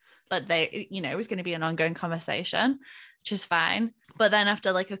like they, it was going to be an ongoing conversation, which is fine. But then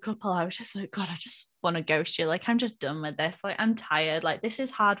after like a couple, I was just like, God, I just want to ghost you. Like, I'm just done with this. Like, I'm tired. Like, this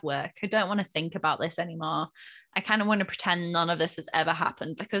is hard work. I don't want to think about this anymore. I kind of want to pretend none of this has ever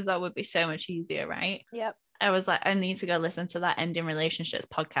happened, because that would be so much easier, right? Yep. I was like, I need to go listen to that Ending Relationships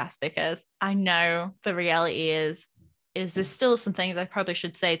podcast, because I know the reality is there's still some things I probably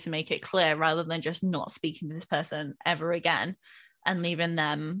should say to make it clear, rather than just not speaking to this person ever again and leaving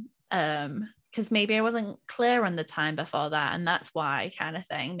them. Because maybe I wasn't clear on the time before that, and that's why, kind of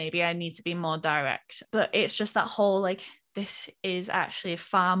thing. Maybe I need to be more direct. But it's just that whole like, this is actually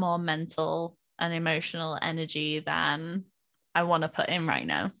far more mental and emotional energy than I want to put in right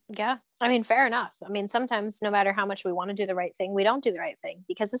now. Yeah. I mean, fair enough. I mean, sometimes no matter how much we want to do the right thing, we don't do the right thing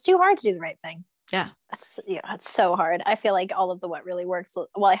because it's too hard to do the right thing. Yeah. It's so hard. I feel like all of the What Really Works,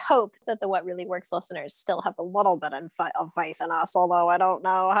 well, I hope that the What Really Works listeners still have a little bit of faith in us, although I don't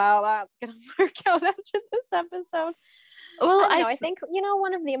know how that's going to work out after this episode. Well, I think,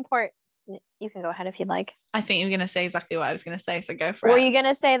 one of the important, you can go ahead if you'd like. I think you're going to say exactly what I was going to say, so go for it. Were you going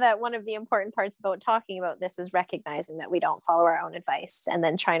to say that one of the important parts about talking about this is recognizing that we don't follow our own advice and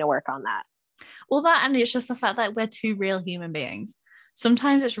then trying to work on that? Well, that, and it's just the fact that we're two real human beings.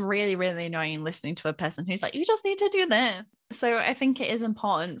 Sometimes it's really, really annoying listening to a person who's like, you just need to do this. So I think it is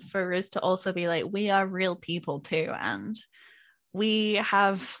important for us to also be like, we are real people too. And we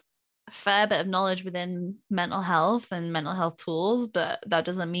have a fair bit of knowledge within mental health and mental health tools, but that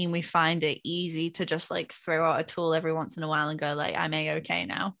doesn't mean we find it easy to just like throw out a tool every once in a while and go like, I'm A-okay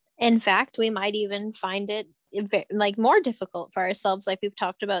now. In fact, we might even find it like more difficult for ourselves, like we've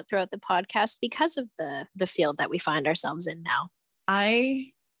talked about throughout the podcast, because of the field that we find ourselves in now.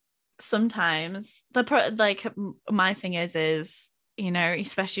 I sometimes my thing is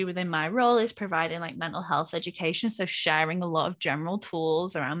especially within my role, is providing like mental health education, so sharing a lot of general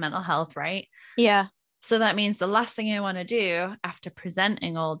tools around mental health, right? Yeah. So that means the last thing I want to do after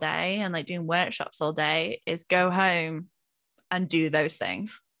presenting all day and like doing workshops all day is go home and do those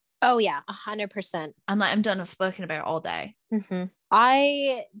things. Oh yeah, 100%. I'm like, I'm done. I've spoken about it all day. Mm-hmm.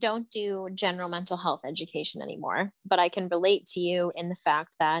 I don't do general mental health education anymore, but I can relate to you in the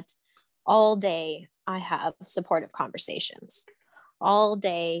fact that all day I have supportive conversations. All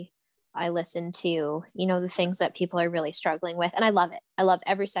day I listen to, the things that people are really struggling with. And I love it. I love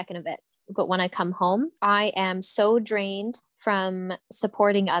every second of it. But when I come home, I am so drained from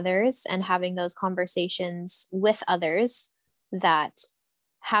supporting others and having those conversations with others, that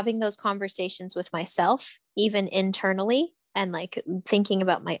having those conversations with myself, even internally, and like thinking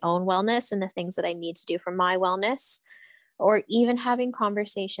about my own wellness and the things that I need to do for my wellness, or even having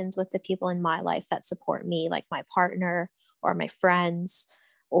conversations with the people in my life that support me, like my partner or my friends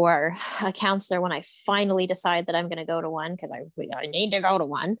or a counselor when I finally decide that I'm going to go to one, because I need to go to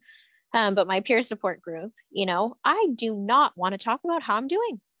one. But my peer support group, I do not want to talk about how I'm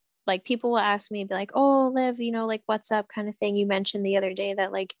doing. Like people will ask me, be like, oh, Liv, like what's up kind of thing. You mentioned the other day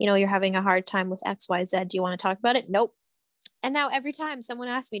that like, you're having a hard time with XYZ. Do you want to talk about it? Nope. And now every time someone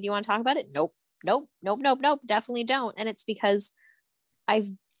asks me, do you want to talk about it? Nope. Definitely don't. And it's because I've,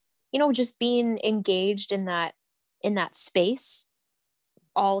 just been engaged in that space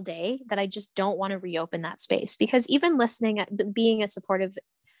all day, that I just don't want to reopen that space. Because even listening at being a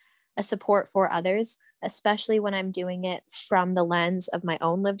support for others, especially when I'm doing it from the lens of my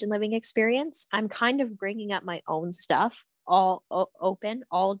own lived and living experience, I'm kind of bringing up my own stuff all open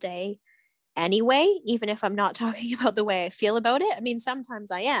all day anyway, even if I'm not talking about the way I feel about it. I mean,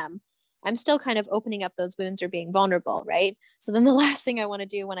 sometimes I am. I'm still kind of opening up those wounds or being vulnerable, right? So then the last thing I want to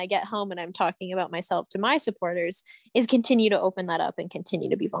do when I get home and I'm talking about myself to my supporters is continue to open that up and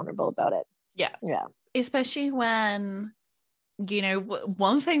continue to be vulnerable about it. Yeah. Especially when,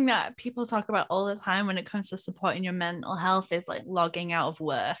 one thing that people talk about all the time when it comes to supporting your mental health is like logging out of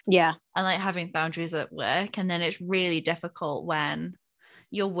work. Yeah. And like having boundaries at work. And then it's really difficult when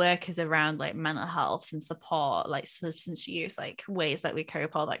your work is around like mental health and support, like substance use, like ways that we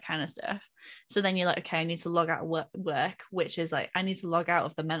cope, all that kind of stuff. So then you're like, okay, I need to log out of work, which is like, I need to log out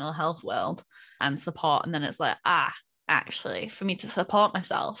of the mental health world and support. And then it's like, actually, for me to support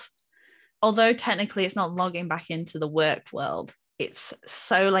myself, although technically it's not logging back into the work world, it's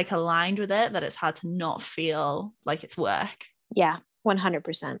so like aligned with it that it's hard to not feel like it's work. Yeah,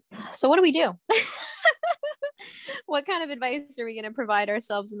 100%. So what do we do? what kind of advice are we going to provide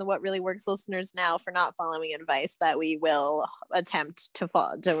ourselves and the What Really Works listeners now for not following advice that we will attempt to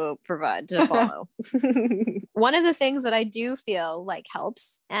provide to follow? One of the things that I do feel like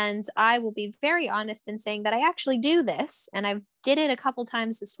helps, and I will be very honest in saying that I actually do this, and I've did it a couple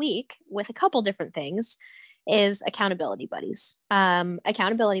times this week with a couple different things, is accountability buddies.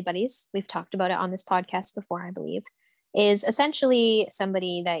 Accountability buddies, we've talked about it on this podcast before, I believe, is essentially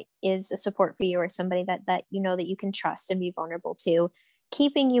somebody that is a support for you, or somebody that you know that you can trust and be vulnerable to,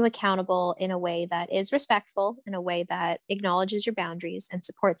 keeping you accountable in a way that is respectful, in a way that acknowledges your boundaries and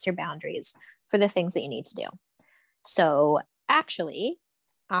supports your boundaries for the things that you need to do. So actually,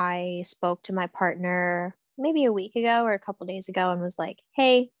 I spoke to my partner maybe a week ago or a couple days ago and was like,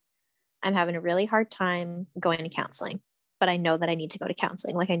 hey, I'm having a really hard time going to counseling, but I know that I need to go to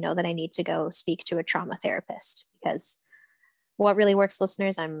counseling. Like, I know that I need to go speak to a trauma therapist, because What Really Works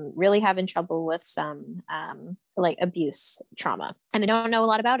listeners, I'm really having trouble with some like abuse trauma, and I don't know a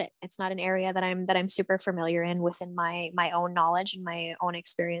lot about it. It's not an area that I'm super familiar in within my own knowledge and my own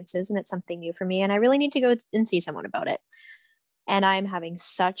experiences, and it's something new for me, and I really need to go and see someone about it. And I'm having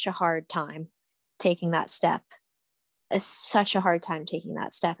such a hard time taking that step. Such a hard time taking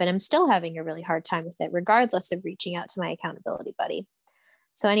that step. And I'm still having a really hard time with it, regardless of reaching out to my accountability buddy.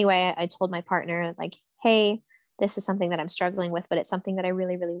 So anyway, I told my partner, like, hey, this is something that I'm struggling with, but it's something that I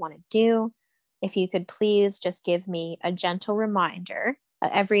really, really want to do. If you could please just give me a gentle reminder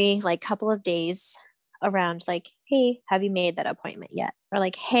every like couple of days around, like, hey, have you made that appointment yet? Or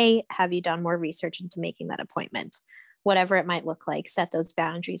like, hey, have you done more research into making that appointment? Whatever it might look like, set those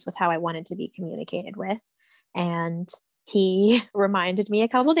boundaries with how I wanted to be communicated with. And he reminded me a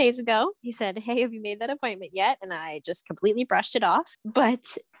couple days ago. He said, hey, have you made that appointment yet? And I just completely brushed it off.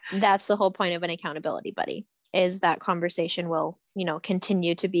 But that's the whole point of an accountability buddy, is that conversation will,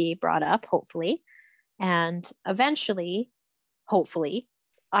 continue to be brought up, hopefully. And eventually, hopefully,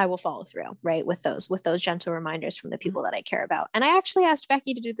 I will follow through, right, with those gentle reminders from the people that I care about. And I actually asked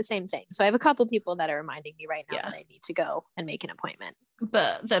Becky to do the same thing. So I have a couple people that are reminding me right now that I need to go and make an appointment.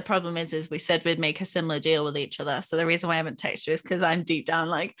 But the problem is we said we'd make a similar deal with each other. So the reason why I haven't texted you is because I'm deep down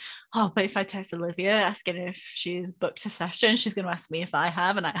like, oh, but if I text Olivia asking if she's booked a session, she's going to ask me if I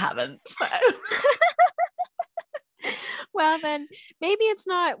have, and I haven't. So. Well, then maybe it's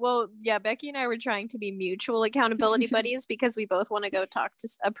not. Well, yeah, Becky and I were trying to be mutual accountability buddies because we both want to go talk to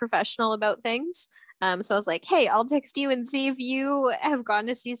a professional about things. So I was like, hey, I'll text you and see if you have gone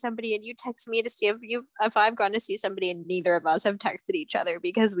to see somebody, and you text me to see if I've gone to see somebody, and neither of us have texted each other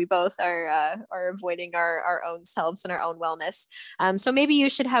because we both are avoiding our own selves and our own wellness. So maybe you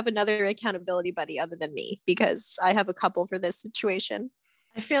should have another accountability buddy other than me, because I have a couple for this situation.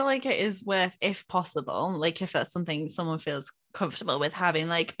 I feel like it is worth, if possible, like if that's something someone feels comfortable with, having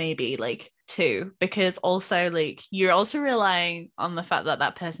like maybe like two, because also like you're also relying on the fact that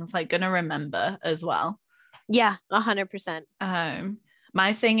that person's like gonna remember as well. Yeah, 100%.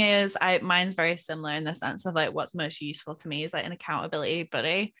 My thing is, mine's very similar in the sense of like what's most useful to me is like an accountability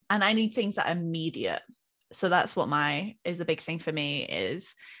buddy, and I need things that are immediate. So that's what is a big thing for me,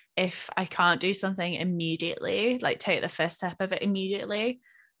 is if I can't do something immediately, like take the first step of it immediately,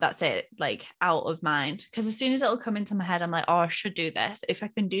 that's it, like out of mind. Because as soon as it'll come into my head, I'm like, oh, I should do this. If I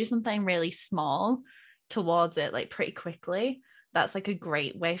can do something really small towards it, like pretty quickly, that's like a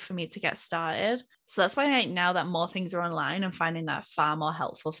great way for me to get started. So that's why now that more things are online, I'm finding that far more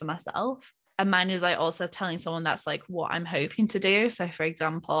helpful for myself. And mine is like also telling someone that's like what I'm hoping to do. So for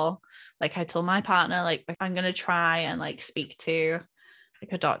example, like I told my partner, like I'm going to try and like speak to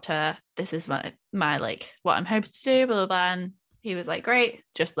like a doctor, this is my like what I'm hoping to do, blah, blah, blah. And he was like, great,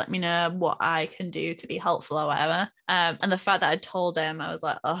 just let me know what I can do to be helpful or whatever. And the fact that I told him, I was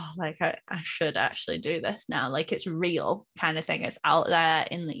like, oh, like I should actually do this now. Like it's real kind of thing. It's out there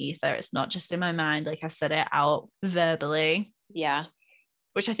in the ether. It's not just in my mind. Like I said it out verbally. Yeah.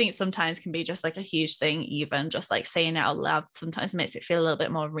 Which I think sometimes can be just like a huge thing. Even just like saying it out loud sometimes makes it feel a little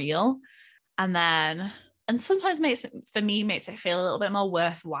bit more real. And sometimes makes it feel a little bit more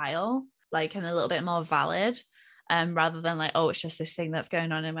worthwhile, like, and a little bit more valid, rather than like, oh, it's just this thing that's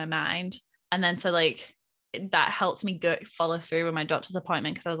going on in my mind. And then so like that helped me follow through with my doctor's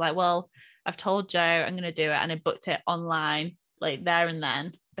appointment, because I was like, well, I've told Joe I'm going to do it, and I booked it online like there and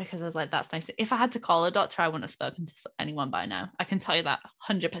then, because I was like, that's nice. If I had to call a doctor, I wouldn't have spoken to anyone by now. I can tell you that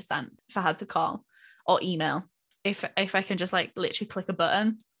 100%. If I had to call or email, if I can just like literally click a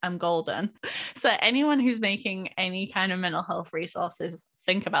button, I'm golden. So anyone who's making any kind of mental health resources,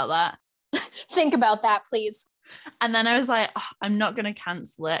 think about that. Think about that, please. And then I was like, oh, I'm not going to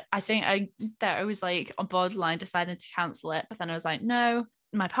cancel it. I think I was like on borderline deciding to cancel it. But then I was like, no,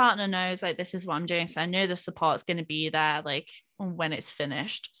 my partner knows like this is what I'm doing, so I know the support's going to be there like when it's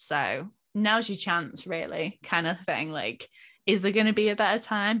finished. So now's your chance, really, kind of thing. Like, is there going to be a better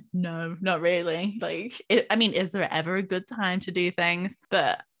time? No, not really. Like, I mean, is there ever a good time to do things?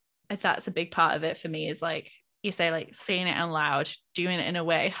 But that's a big part of it for me, is like you say, like saying it out loud, doing it in a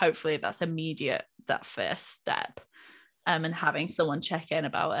way, hopefully that's immediate, that first step, and having someone check in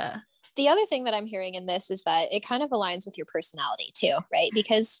about it. The other thing that I'm hearing in this is that it kind of aligns with your personality too, right?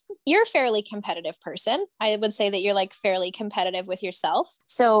 Because you're a fairly competitive person. I would say that you're like fairly competitive with yourself.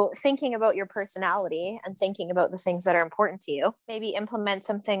 So thinking about your personality and thinking about the things that are important to you, maybe implement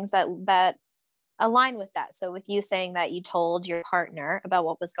some things that align with that. So with you saying that you told your partner about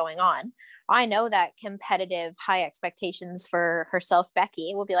what was going on, I know that competitive, high expectations for herself,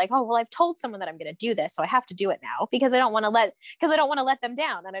 Becky, will be like, oh, well, I've told someone that I'm going to do this, so I have to do it now because I don't want to let them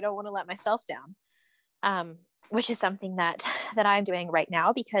down, and I don't want to let myself down. Which is something that I'm doing right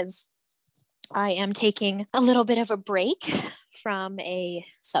now, because I am taking a little bit of a break from a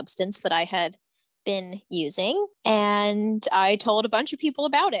substance that I had been using, and I told a bunch of people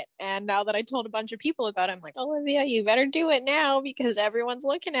about it. And now that I told a bunch of people about it, I'm like, Olivia, you better do it now, because everyone's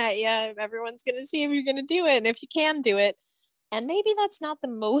looking at you. Everyone's going to see if you're going to do it and if you can do it. And maybe that's not the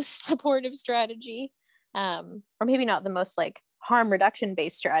most supportive strategy, or maybe not the most like harm reduction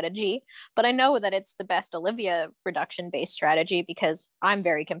based strategy, but I know that it's the best Olivia reduction based strategy, because I'm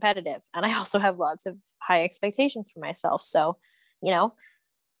very competitive and I also have lots of high expectations for myself. So,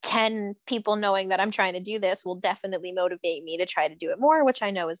 10 people knowing that I'm trying to do this will definitely motivate me to try to do it more, which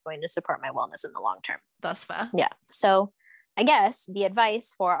I know is going to support my wellness in the long term. That's fair. Yeah. So I guess the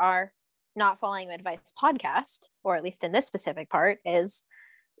advice for our Not Following Advice podcast, or at least in this specific part, is,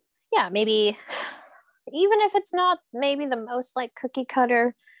 maybe even if it's not maybe the most like cookie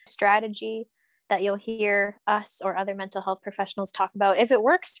cutter strategy that you'll hear us or other mental health professionals talk about, if it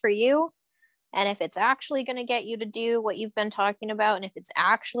works for you, and if it's actually going to get you to do what you've been talking about, and if it's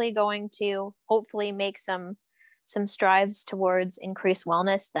actually going to hopefully make some strides towards increased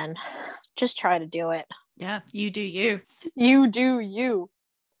wellness, then just try to do it. Yeah, you do you. You do you.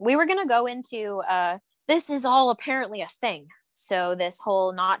 We were going to go into, this is all apparently a thing. So this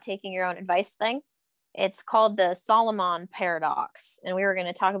whole not taking your own advice thing, it's called the Solomon paradox. And we were going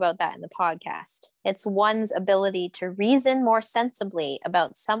to talk about that in the podcast. It's one's ability to reason more sensibly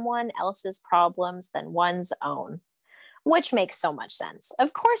about someone else's problems than one's own, which makes so much sense.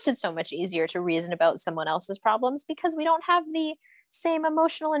 Of course, it's so much easier to reason about someone else's problems because we don't have the same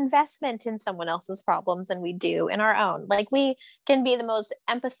emotional investment in someone else's problems than we do in our own. Like, we can be the most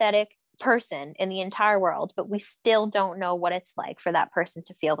empathetic person in the entire world, but we still don't know what it's like for that person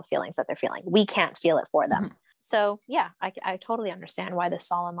to feel the feelings that they're feeling. We can't feel it for them. Mm-hmm. So yeah, I totally understand why the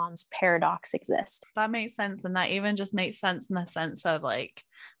Solomon's paradox exists. That makes sense. And that even just makes sense in the sense of like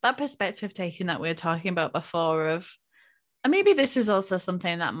that perspective taking that we were talking about before of, and maybe this is also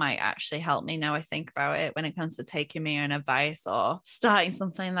something that might actually help me now I think about it when it comes to taking my own advice or starting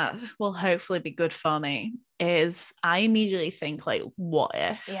something that will hopefully be good for me, is I immediately think like, what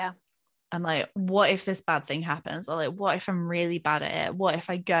if? Yeah. I'm like, what if this bad thing happens? Or like, what if I'm really bad at it? What if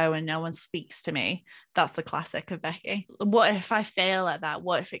I go and no one speaks to me? That's the classic of Becky. What if I fail at that?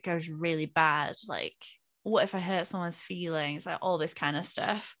 What if it goes really bad? Like, what if I hurt someone's feelings? Like all this kind of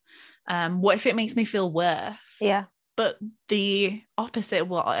stuff. What if it makes me feel worse? Yeah. But the opposite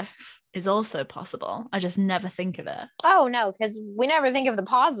what if is also possible. I just never think of it. Oh no, because we never think of the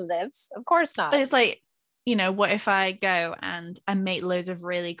positives. Of course not. But it's like, what if I go and I make loads of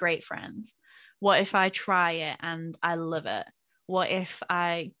really great friends? What if I try it and I love it? What if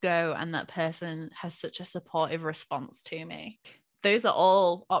I go and that person has such a supportive response to me? Those are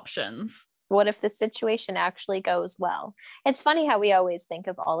all options. What if the situation actually goes well? It's funny how we always think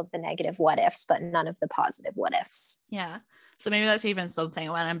of all of the negative what ifs, but none of the positive what ifs. Yeah. So maybe that's even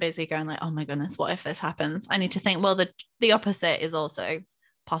something when I'm busy going like, oh my goodness, what if this happens? I need to think, well, the opposite is also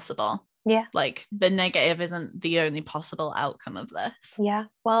possible. Yeah. Like the negative isn't the only possible outcome of this. Yeah.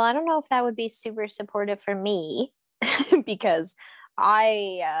 Well, I don't know if that would be super supportive for me because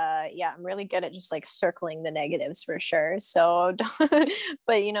I'm really good at just like circling the negatives for sure. So,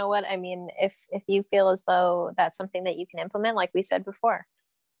 but you know what? I mean, if you feel as though that's something that you can implement, like we said before,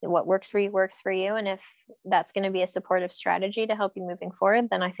 what works for you. And if that's going to be a supportive strategy to help you moving forward,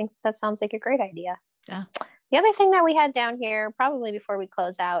 then I think that sounds like a great idea. Yeah. The other thing that we had down here, probably before we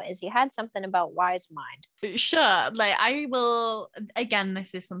close out, is you had something about Wise Mind. Sure. Like I will, again,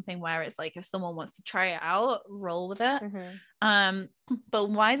 this is something where it's like, if someone wants to try it out, roll with it. Mm-hmm. But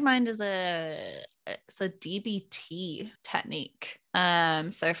Wise Mind is it's a DBT technique.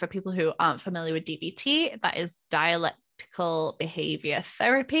 So for people who aren't familiar with DBT, that is dialectical practical behavior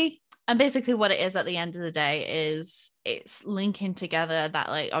therapy. And basically what it is at the end of the day is it's linking together that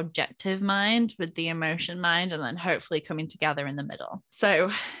like objective mind with the emotion mind, and then hopefully coming together in the middle. So,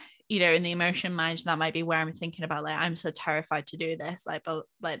 you know, in the emotion mind, that might be where I'm thinking about like, I'm so terrified to do this, like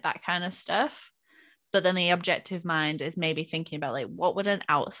that kind of stuff. But then the objective mind is maybe thinking about like, what would an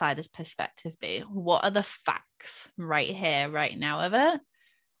outsider's perspective be? What are the facts right here, right now of it?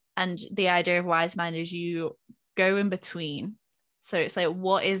 And the idea of wise mind is you go in between. So it's like,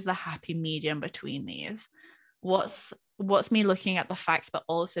 what is the happy medium between these? What's me looking at the facts, but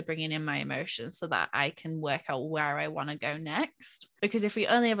also bringing in my emotions so that I can work out where I want to go next? Because if we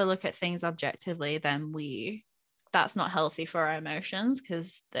only ever look at things objectively, then that's not healthy for our emotions,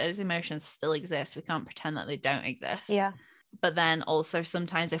 because those emotions still exist. We can't pretend that they don't exist. Yeah. But then also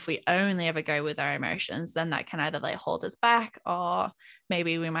sometimes if we only ever go with our emotions, then that can either like hold us back, or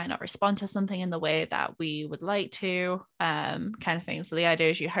maybe we might not respond to something in the way that we would like to, kind of thing. So the idea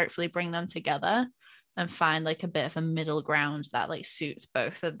is you hopefully bring them together and find like a bit of a middle ground that like suits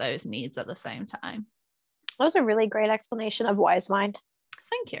both of those needs at the same time. That was a really great explanation of wise mind.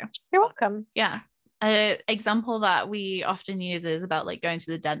 Thank you. You're welcome. Yeah. An example that we often use is about like going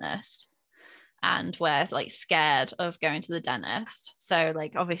to the dentist, and we're like scared of going to the dentist. So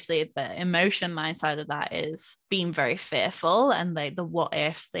like obviously the emotion mind side of that is being very fearful and like the what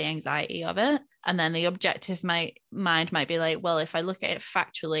ifs, the anxiety of it. And then the objective mind might be like, well, if I look at it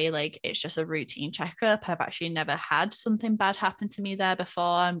factually, like it's just a routine checkup. I've actually never had something bad happen to me there before.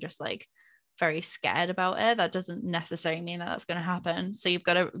 I'm just like very scared about it. That doesn't necessarily mean that that's going to happen. So you've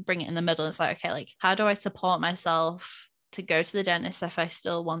got to bring it in the middle. It's like, okay, like how do I support myself to go to the dentist if I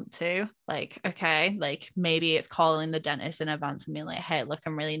still want to? Like, okay, like maybe it's calling the dentist in advance and being like, hey, look,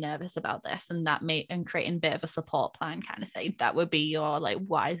 I'm really nervous about this, and creating a bit of a support plan kind of thing. That would be your like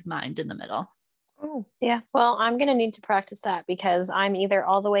wise mind in the middle. Oh, yeah. Well, I'm going to need to practice that, because I'm either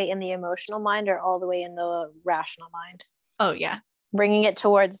all the way in the emotional mind or all the way in the rational mind. Oh, yeah. Bringing it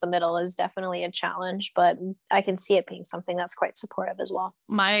towards the middle is definitely a challenge, but I can see it being something that's quite supportive as well.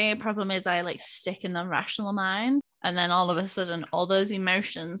 My problem is I like stick in the rational mind, and then all of a sudden all those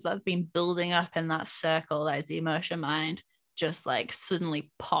emotions that have been building up in that circle, that is the emotion mind, just like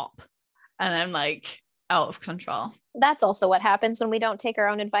suddenly pop, and I'm like out of control. That's also what happens when we don't take our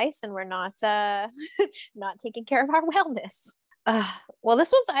own advice and we're not not taking care of our wellness. Well,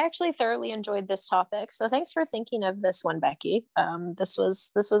 I actually thoroughly enjoyed this topic. So thanks for thinking of this one, Becky. This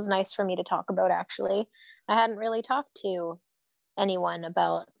was nice for me to talk about, actually. I hadn't really talked to anyone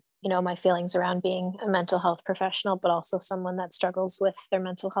about, my feelings around being a mental health professional, but also someone that struggles with their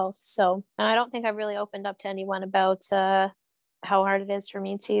mental health. So, and I don't think I've really opened up to anyone about how hard it is for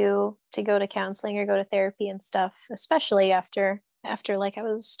me to go to counseling or go to therapy and stuff, especially after like I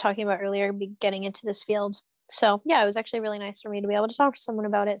was talking about earlier, getting into this field. So yeah, it was actually really nice for me to be able to talk to someone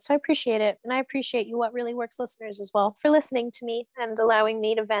about it. So I appreciate it. And I appreciate you, What Really Works listeners, as well, for listening to me and allowing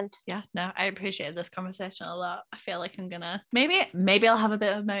me to vent. Yeah, no, I appreciate this conversation a lot. I feel like I'm gonna, maybe I'll have a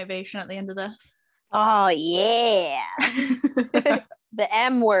bit of motivation at the end of this. Oh yeah. The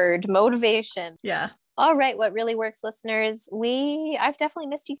M word, motivation. Yeah. All right, What Really Works listeners, I've definitely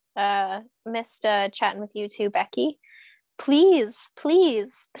missed you, missed chatting with you too, Becky. Please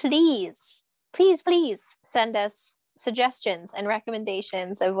send us suggestions and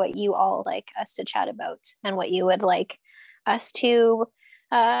recommendations of what you all like us to chat about and what you would like us to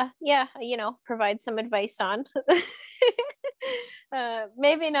provide some advice on.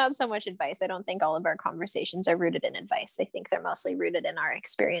 Maybe not so much advice. I don't think all of our conversations are rooted in advice. I think they're mostly rooted in our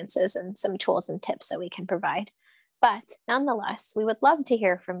experiences and some tools and tips that we can provide. But nonetheless, we would love to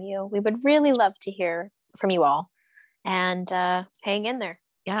hear from you. We would really love to hear from you all. And hang in there.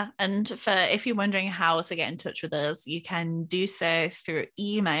 Yeah. And if you're wondering how to get in touch with us, you can do so through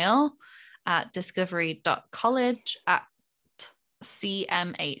email at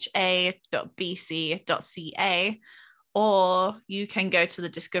discovery.college@cmha.bc.ca, or you can go to the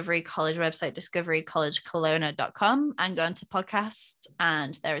Discovery College website, discoverycollegekelowna.com, and go into podcast,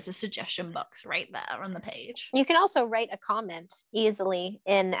 and there is a suggestion box right there on the page. You can also write a comment easily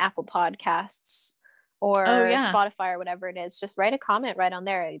in Apple Podcasts or Spotify or whatever it is. Just write a comment right on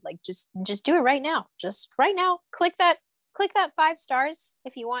there. Like just do it right now. Just right now. Click that 5 stars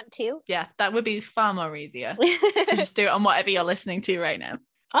if you want to. Yeah, that would be far more easier. So just do it on whatever you're listening to right now.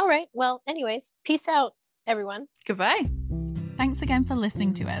 All right. Well, anyways, peace out, everyone. Goodbye. Thanks again for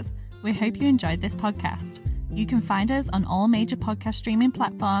listening to us. We hope you enjoyed this podcast. You can find us on all major podcast streaming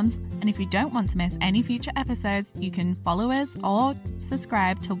platforms, and if you don't want to miss any future episodes, you can follow us or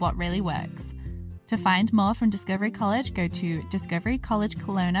subscribe to What Really Works. To find more from Discovery College, go to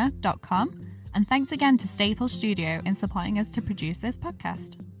discoverycollegekelowna.com, And thanks again to Staple Studio in supplying us to produce this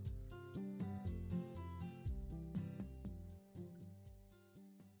podcast.